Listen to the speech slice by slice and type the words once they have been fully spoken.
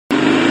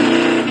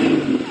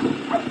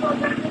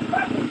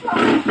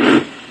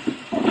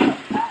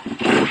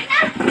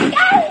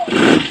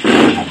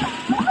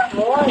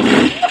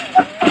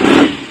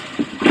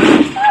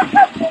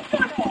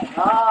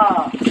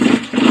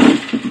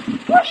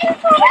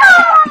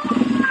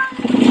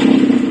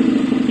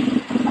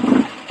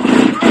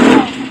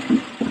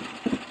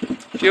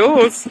It's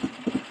yours.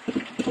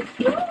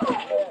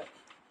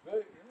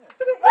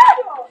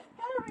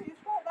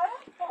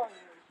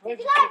 If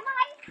you like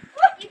mine,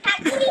 you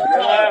can keep it.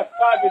 Yeah,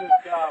 fabulous,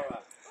 Cara.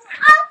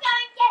 I'll go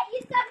and get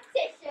you some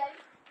tissue.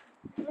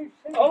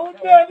 Oh,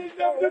 Daddy's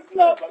having the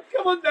blubber.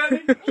 Come on, Daddy.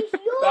 It's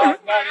yours No, have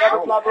a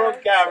now. blubber on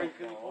Gary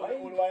because he put it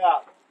all the way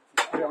up.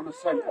 Put it on the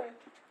centre.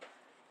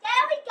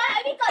 There we go.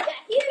 We got a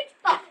huge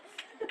box.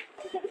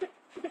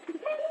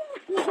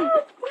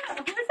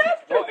 What is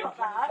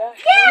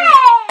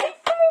Yes!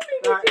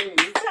 That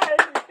is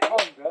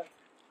Honda?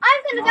 I'm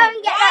going to go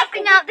and get that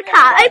thing out of the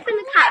car. Open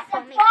the car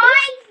for me.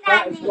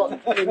 that has got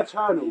the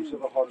internals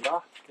of a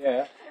Honda,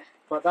 Yeah.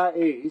 but that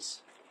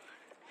is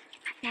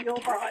Your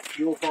bike.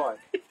 your bike.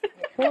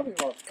 Probably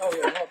not. Oh,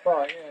 yeah, not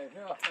bike.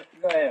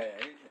 Yeah.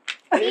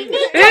 It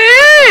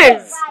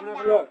is! Come and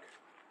have a look.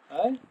 Eh?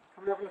 Come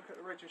and have a look at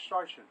the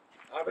registration.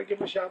 Have a give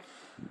him a shove.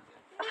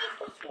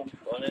 Go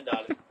on then,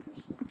 darling.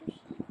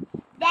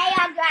 They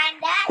are,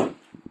 Grandad.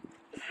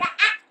 It's the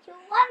actual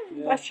one.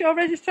 Yeah. That's your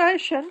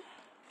registration.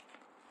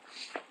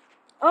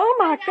 Oh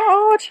my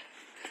God.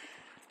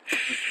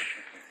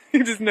 He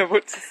doesn't know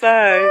what to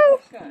say. Oh,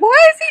 why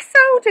has he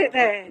sold it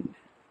then?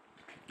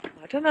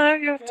 I don't know,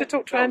 you have to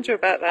talk to Andrew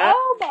about that.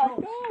 Oh my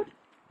God.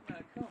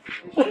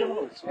 It's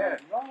yours, yeah.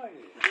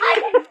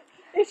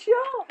 It's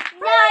yours.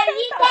 No,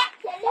 you get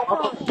to look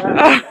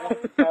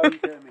at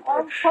it.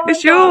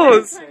 It's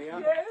yours.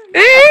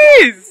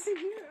 It is! Who's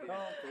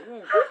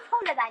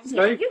taller than you?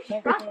 Steve, You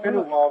it's been a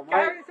while, mate.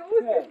 Gary's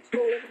always been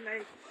taller than me.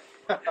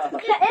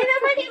 Remember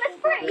when it was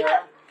free?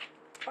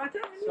 I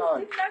don't really So,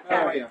 didn't know how are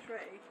Gary you? was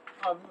free.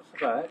 I'm not so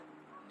bad.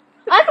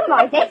 I can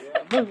ride it.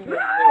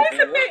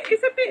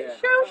 He's a bit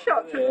shell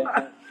shocked at the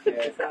moment.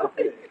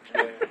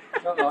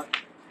 Not like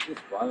this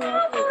one. Oh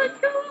my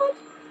God.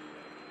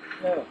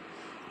 Yeah.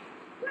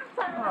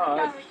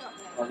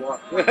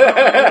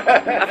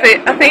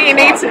 I think you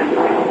need to...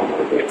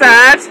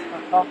 Dad,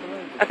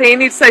 I think you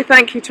need to say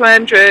thank you to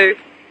Andrew.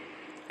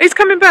 He's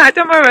coming back,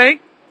 don't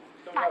worry.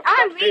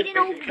 I'm reading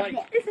all of it.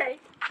 Is he?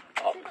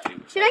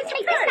 Should I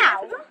take this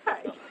out?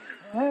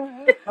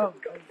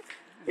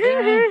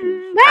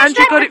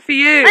 Andrew got it for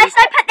you. Where should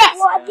I put this?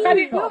 But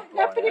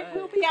it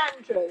will be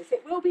Andrew's.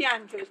 It will be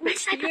Andrew's. But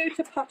it's for you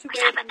to potter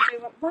with and do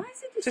what. Why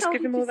has he Just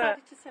give him all that.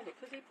 decided to sell it?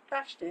 Because he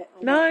bashed it?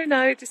 Or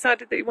No, he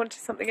decided that he wanted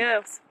something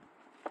else.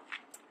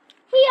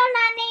 Here,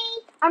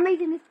 Nanny. I'm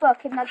reading this book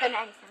and I've done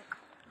anything.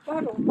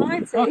 God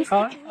almighty. I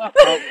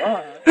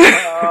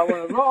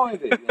want to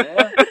ride it,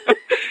 yeah.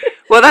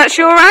 Well, that's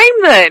your aim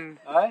then.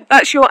 Eh?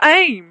 That's your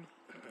aim.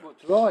 What,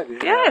 to ride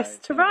it? Yes,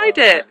 to ride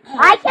it.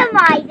 I can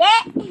ride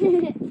it.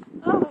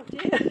 Oh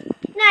dear.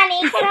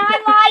 Nanny, can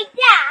I ride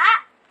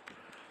that?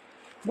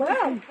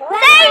 Wow.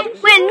 See?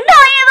 We're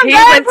not even He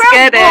going went for to a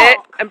get it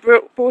walk. and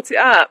brought it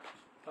up.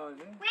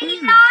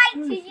 We lied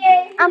to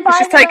you. And He's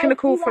just taken a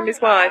call from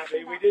his wife.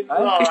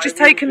 He's just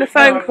taken a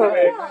phone call. Do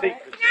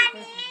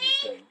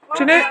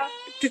you know?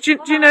 Do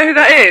you know who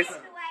that is?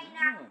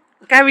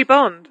 Gary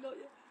Bond.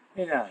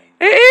 You know.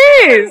 It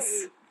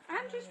is.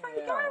 Andrew's friend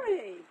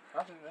Gary. I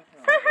don't know.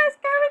 So has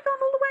Gary gone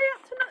all the way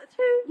up to?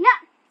 Yeah.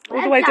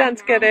 All the way down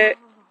to get it.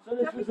 So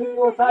this was in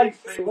your face.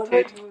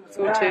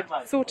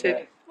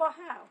 Sorted. What?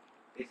 How?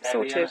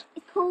 Sorted.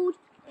 It's called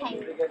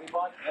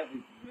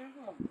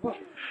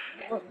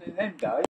Wasn't in them days.